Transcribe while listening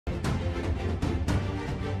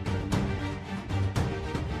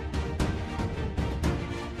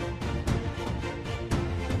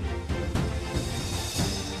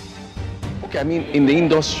Okay, I mean, in the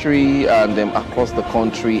industry and across the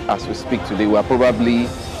country, as we speak today, we are probably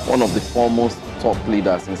one of the foremost top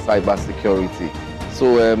leaders in cybersecurity.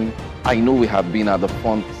 So I know we have been at the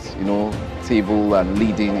front, table and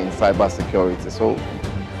leading in cybersecurity. So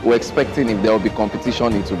we're expecting if there will be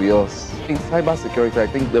competition, it will be us. In cybersecurity, I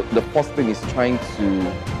think the first thing is trying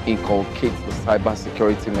to inculcate the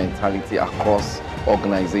cybersecurity mentality across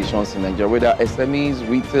organizations in Nigeria, whether SMEs,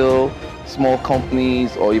 retail, small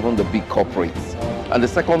companies, or even the big corporates. And the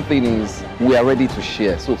second thing is we are ready to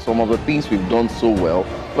share. So some of the things we've done so well,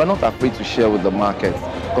 we're not afraid to share with the market,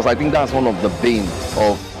 because I think that's one of the bane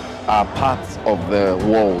of our parts of the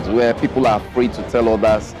world where people are afraid to tell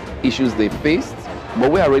others issues they faced.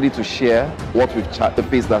 But we are ready to share what we've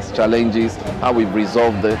faced as challenges, how we've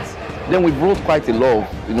resolved it. Then we've wrote quite a lot of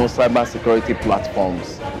cybersecurity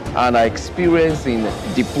platforms. And our experience in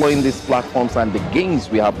deploying these platforms and the gains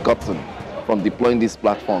we have gotten from deploying these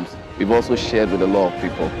platforms, we've also shared with a lot of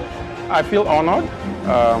people. I feel honored.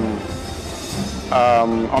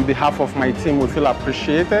 On behalf of my team, we feel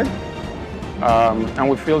appreciated. And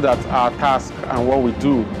we feel that our task and what we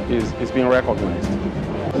do is being recognized.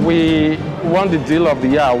 We won the Deal of the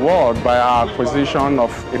Year award by our acquisition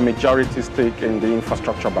of a majority stake in the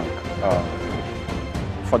infrastructure bank.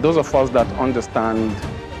 For those of us that understand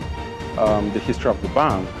the history of the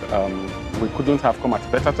bank, we couldn't have come at a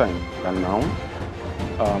better time than now,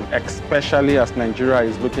 especially as Nigeria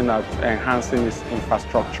is looking at enhancing its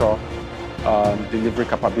infrastructure delivery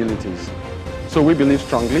capabilities. So we believe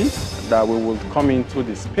strongly that we will come into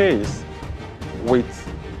the space with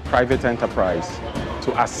private enterprise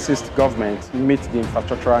to assist government meet the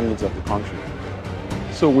infrastructural needs of the country.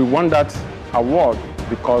 So we won that award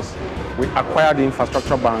because we acquired the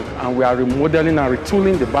infrastructure bank and we are remodeling and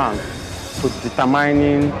retooling the bank to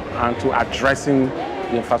determining and to addressing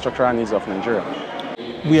the infrastructural needs of Nigeria.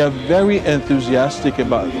 We are very enthusiastic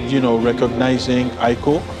about, recognizing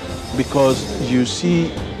ICO, because you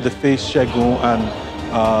see the face Shegun and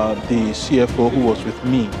the CFO who was with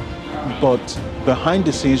me. But behind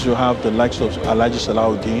the scenes, you have the likes of Alhaji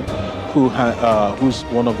Salahuddin, who's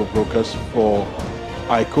one of the brokers for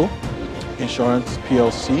ICO Insurance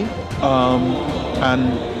PLC,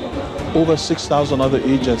 and over 6,000 other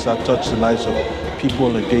agents that touch the lives of people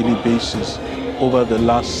on a daily basis over the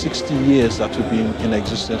last 60 years that we've been in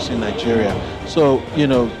existence in Nigeria. So,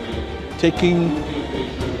 taking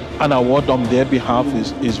an award on their behalf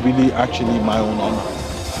is really actually my own honor.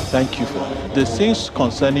 Thank you for that. The things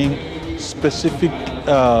concerning specific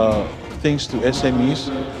things to SMEs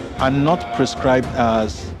are not prescribed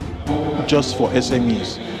as just for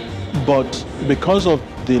SMEs, but because of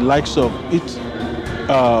the likes of it,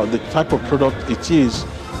 the type of product it is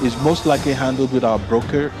most likely handled with our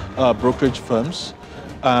brokerage firms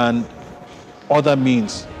and other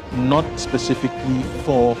means, not specifically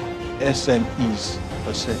for SMEs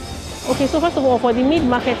per se. Okay, so first of all, for the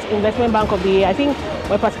Mid-Market Investment Bank of the Year, I think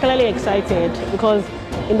we're particularly excited because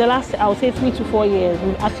in the last, I would say 3 to 4 years,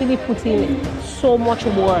 we've actually put in so much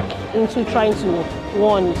work into trying to,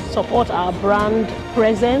 one, support our brand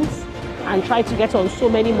presence and try to get on so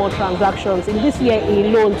many more transactions. In this year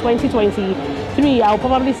alone, 2023, I'll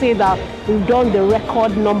probably say that we've done the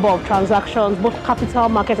record number of transactions, both capital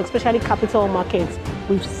markets, especially capital markets.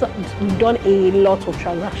 We've done a lot of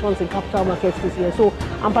transactions in capital markets this year. So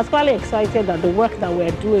I'm particularly excited that the work that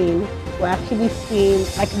we're doing, we're actually seeing,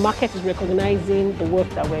 like, the market is recognizing the work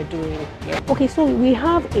that we're doing. Okay, so we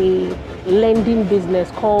have a lending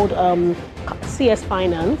business called CS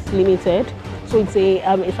Finance Limited. So it's a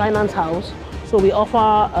finance house. So we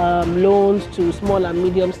offer loans to small and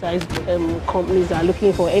medium-sized companies that are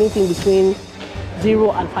looking for anything between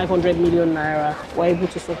 0 and 500 million naira. We're able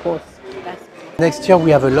to support. Next year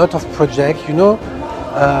we have a lot of projects.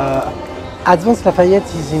 Advanced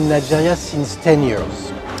Lafayette is in Nigeria since 10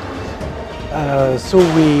 years. So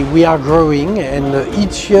we are growing, and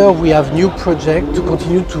each year we have new projects to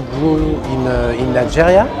continue to grow in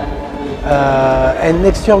Nigeria. And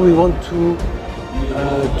next year we want to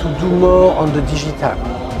do more on the digital.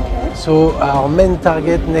 So our main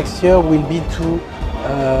target next year will be to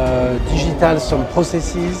digitalize some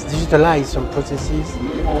processes,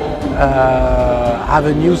 have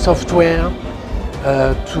a new software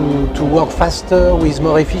to work faster with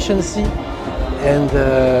more efficiency, and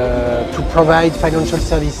to provide financial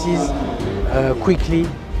services quickly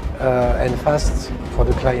and fast for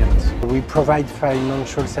the client. We provide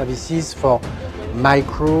financial services for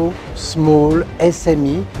micro, small,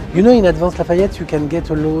 SME. In Advanced Lafayette you can get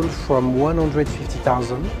a loan from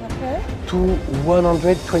 150,000 to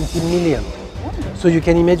 120 million. So you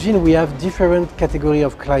can imagine we have different categories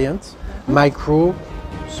of clients, micro,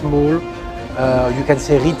 small, you can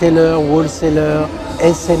say retailer, wholesaler,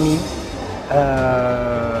 SME.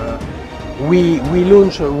 We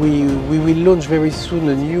will launch very soon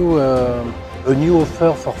a new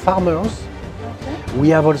offer for farmers. We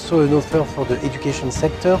have also an offer for the education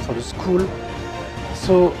sector, for the school.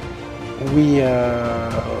 So we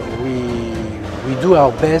do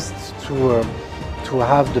our best to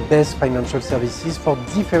have the best financial services for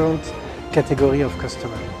different categories of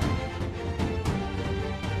customers.